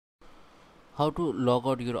How to log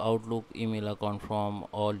out your Outlook email account from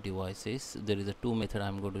all devices. There is a two method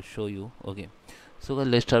I'm going to show you. Okay, so guys,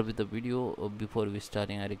 let's start with the video. Before we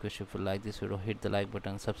starting, I request you, if you like this video, hit the like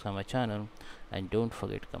button, subscribe my channel, and don't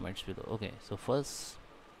forget comments below. Okay, so first,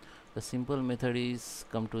 the simple method is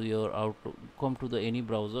come to your Outlook, come to the any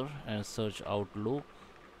browser and search Outlook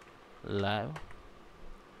Live,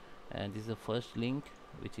 and this is the first link,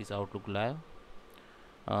 which is Outlook Live.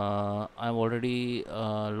 I'm already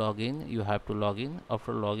login. You have to log in.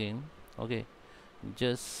 After login, okay,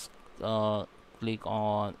 just click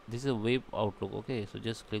on this is a web Outlook. Okay, so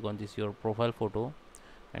just click on this your profile photo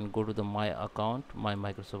and go to the my account, my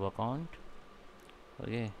Microsoft account.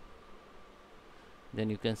 Okay,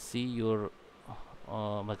 then you can see your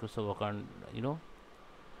Microsoft account,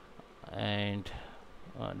 and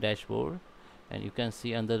dashboard, and you can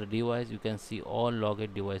see under the device, you can see all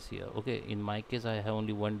logged device here. Okay, in my case I have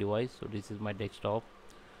only one device, so this is my desktop.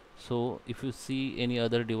 So if you see any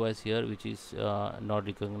other device here which is not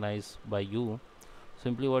recognized by you,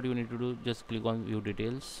 simply what you need to do, just click on view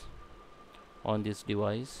details on this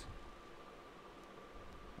device.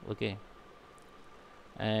 Okay,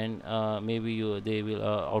 and maybe they will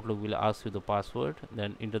Outlook will ask you the password,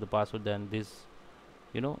 then enter the password, then this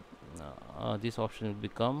this option will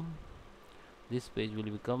become, this page will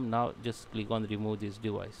become. Now just click on remove this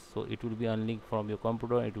device, so it will be unlinked from your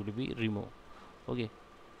computer, it will be removed. Okay,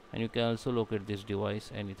 and you can also locate this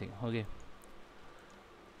device, anything. Okay,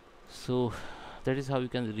 so that is how you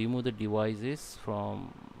can remove the devices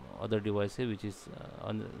from other devices which is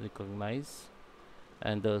unrecognized.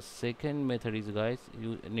 And the second method is, guys,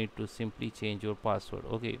 you need to simply change your password.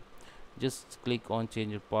 Okay, just click on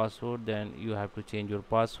change your password, then you have to change your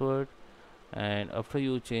password, and after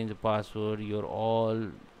you change the password, your all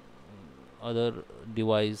other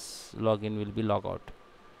device login will be log out.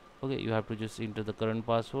 Okay, you have to just enter the current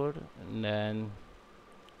password and then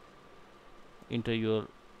enter your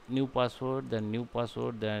new password, then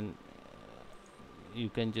you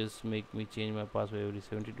can just make me change my password every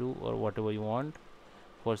 72 or whatever you want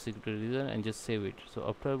for security reason, and just save it. So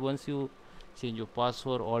after once you change your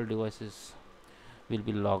password, all devices will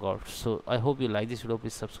be log out. So I hope you like this video.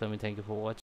 Please subscribe me. Thank you for watching.